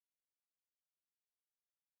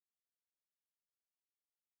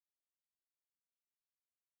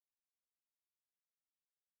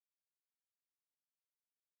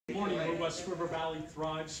Good morning, we're West River Valley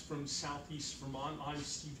Thrives from Southeast Vermont. I'm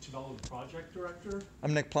Steve Tavello, the Project Director.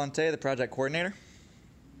 I'm Nick Plante, the Project Coordinator.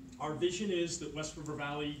 Our vision is that West River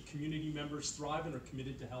Valley community members thrive and are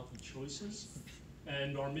committed to healthy choices.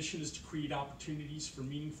 And our mission is to create opportunities for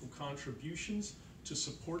meaningful contributions to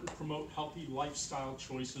support and promote healthy lifestyle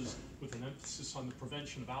choices with an emphasis on the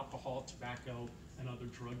prevention of alcohol, tobacco, and other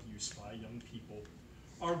drug use by young people.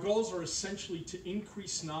 Our goals are essentially to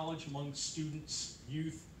increase knowledge among students,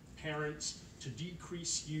 youth, parents, to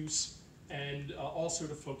decrease use, and also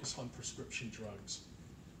to focus on prescription drugs.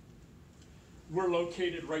 We're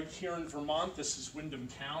located right here in Vermont. This is Windham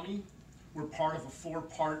County. We're part of a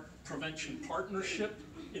four-part prevention partnership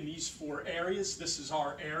in these four areas. This is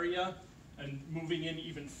our area, and moving in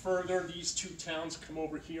even further, these two towns come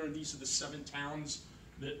over here, and these are the 7 towns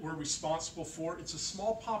that we're responsible for. It's a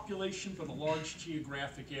small population, but a large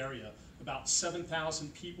geographic area. About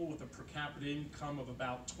 7,000 people with a per capita income of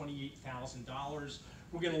about $28,000.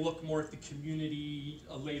 We're going to look more at the community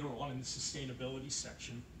later on in the sustainability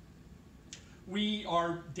section. We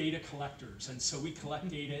are data collectors, and so we collect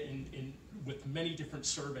data with many different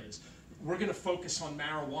surveys. We're going to focus on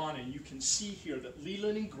marijuana, and you can see here that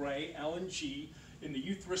Leland and Gray, LNG, in the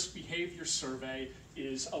Youth Risk Behavior Survey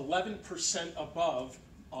is 11% above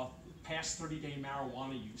past 30-day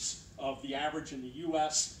marijuana use of the average in the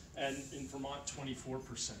US, and in Vermont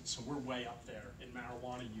 24%. So we're way up there in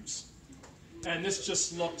marijuana use. And this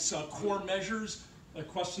just looks core measures. A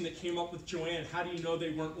question that came up with Joanne, how do you know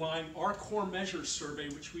they weren't lying? Our core measures survey,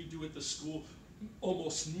 which we do at the school,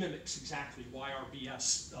 almost mimics exactly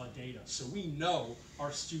YRBS data. So we know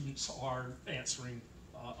our students are answering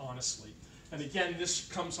honestly. And again, this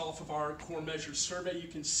comes off of our core measures survey. You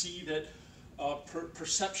can see that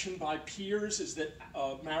perception by peers is that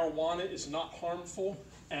marijuana is not harmful,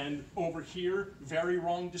 and over here, very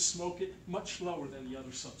wrong to smoke it, much lower than the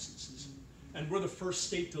other substances. And we're the first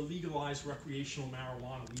state to legalize recreational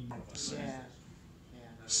marijuana, we know us. Yeah.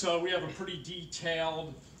 So we have a pretty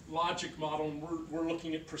detailed logic model, and we're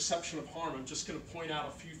looking at perception of harm. I'm just going to point out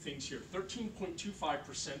a few things here.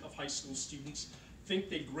 13.25% of high school students think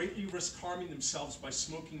they greatly risk harming themselves by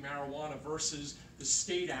smoking marijuana versus the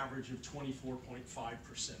state average of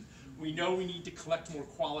 24.5%. We know we need to collect more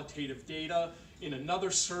qualitative data. In another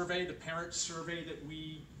survey, the parent survey that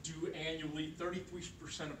we do annually,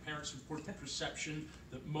 33% of parents report the perception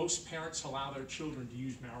that most parents allow their children to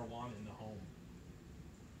use marijuana in the home.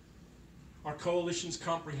 Our coalition's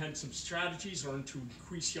comprehensive strategies are to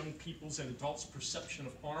increase young people's and adults' perception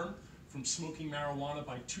of harm from smoking marijuana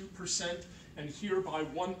by 2%, and here by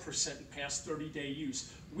 1% in past 30-day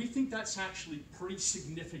use. We think that's actually pretty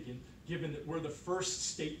significant given that we're the first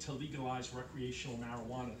state to legalize recreational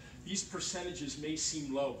marijuana. These percentages may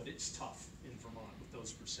seem low, but it's tough in Vermont with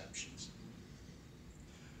those perceptions.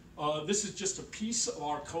 This is just a piece of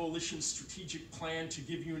our coalition's strategic plan. To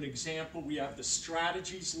give you an example, we have the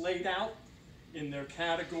strategies laid out in their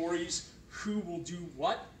categories, who will do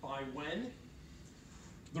what by when,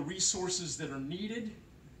 the resources that are needed,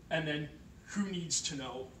 and then who needs to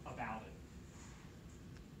know about it.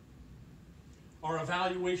 Our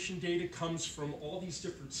evaluation data comes from all these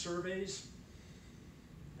different surveys,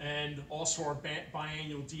 and also our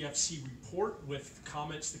biannual DFC report with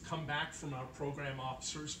comments that come back from our program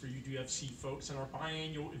officers for you DFC folks, and our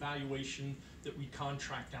biannual evaluation that we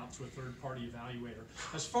contract out to a third-party evaluator.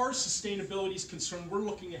 As far as sustainability is concerned, we're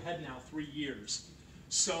looking ahead now 3 years.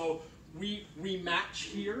 So we match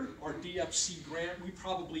here our DFC grant. We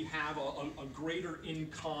probably have a greater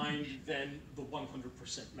in-kind than the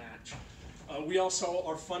 100% match. We also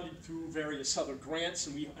are funded through various other grants,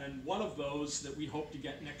 and one of those that we hope to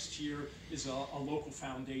get next year is a local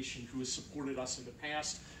foundation who has supported us in the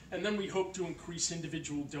past. And then we hope to increase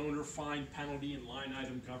individual donor, fine, penalty, and line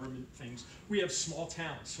item government things. We have small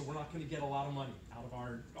towns, so we're not going to get a lot of money out of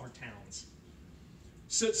our towns.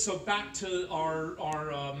 So back to our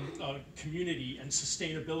community and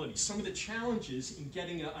sustainability. Some of the challenges in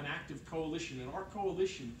getting an active coalition, and our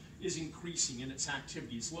coalition is increasing in its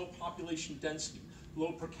activities: low population density,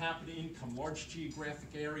 low per capita income, large geographic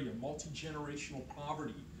area, multi-generational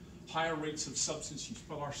poverty, higher rates of substance use.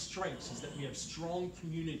 But our strengths is that we have strong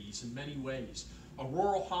communities in many ways. A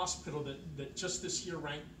rural hospital that just this year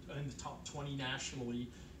ranked in the top 20 nationally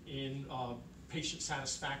in patient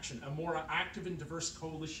satisfaction, a more active and diverse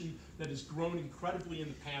coalition that has grown incredibly in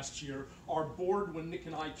the past year. Our board, when Nick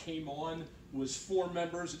and I came on, was 4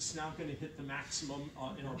 members. It's now going to hit the maximum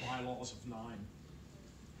in our bylaws of 9.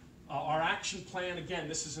 Our action plan, again,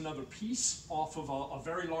 this is another piece off of a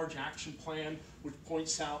very large action plan which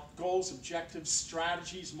points out goals, objectives,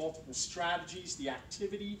 strategies, multiple strategies, the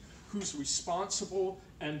activity, who's responsible,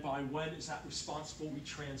 and by when is that responsible, we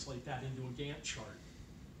translate that into a Gantt chart.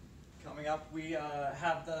 Coming up, we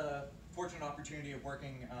have the fortunate opportunity of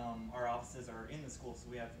working, our offices are in the school, so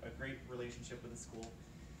we have a great relationship with the school.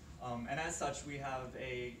 And as such, we have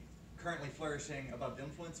a currently flourishing Above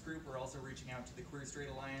Influence group. We're also reaching out to the Queer Straight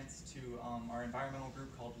Alliance, to our environmental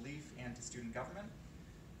group called LEAF, and to student government.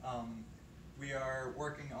 We are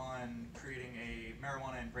working on creating a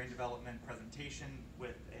marijuana and brain development presentation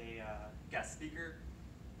with a guest speaker,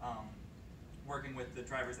 working with the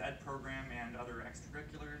driver's ed program and other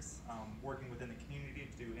extracurriculars, working within the community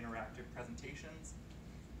to do interactive presentations.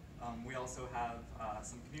 We also have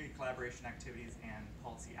some community collaboration activities and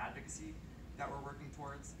policy advocacy that we're working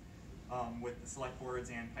towards with the select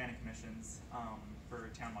boards and planning commissions for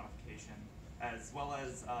town modification, as well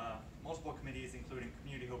as multiple committees, including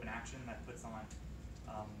Community Hope and Action, that puts on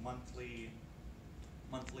monthly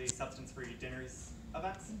substance-free dinners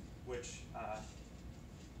events, which,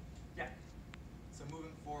 yeah. So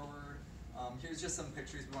moving forward, here's just some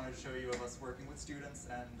pictures we wanted to show you of us working with students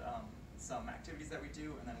and some activities that we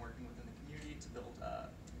do, and then working within the community to build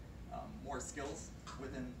more skills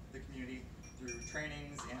within the community through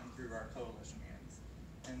trainings and through our coalition meetings.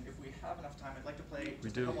 And if we have enough time, I'd like to play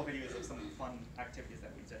just a couple videos of some fun activities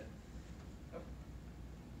that we did. Oh.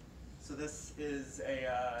 So this is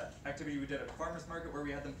a activity we did at a farmer's market where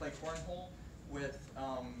we had them play cornhole with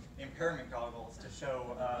impairment goggles to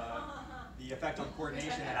show the effect on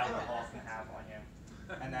coordination that alcohol can have on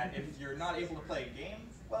you. And that if you're not able to play a game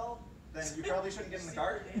well, then you probably shouldn't get in the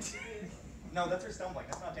car. No, that's her stumbling,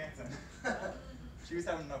 that's not dancing. She was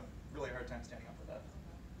having a really hard time standing up with that.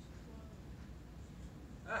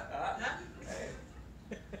 Hey.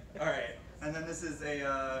 All right, and then this is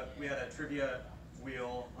we had a trivia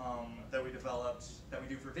wheel that we developed, that we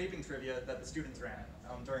do for vaping trivia that the students ran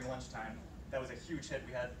during lunchtime. That was a huge hit.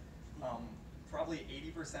 We had probably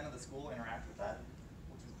 80% of the school interact with that,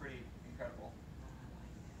 which was pretty incredible.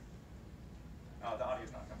 Oh, the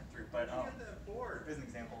audio's not coming through, but here's an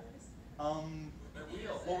example. The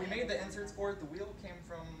wheel. Well, we made the inserts board. The wheel came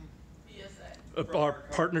from Our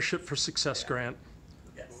Partnership for Success grant.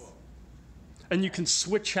 Yes. And you can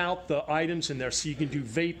switch out the items in there, so you can do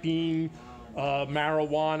vaping,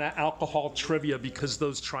 marijuana, alcohol, trivia, because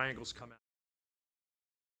those triangles come out.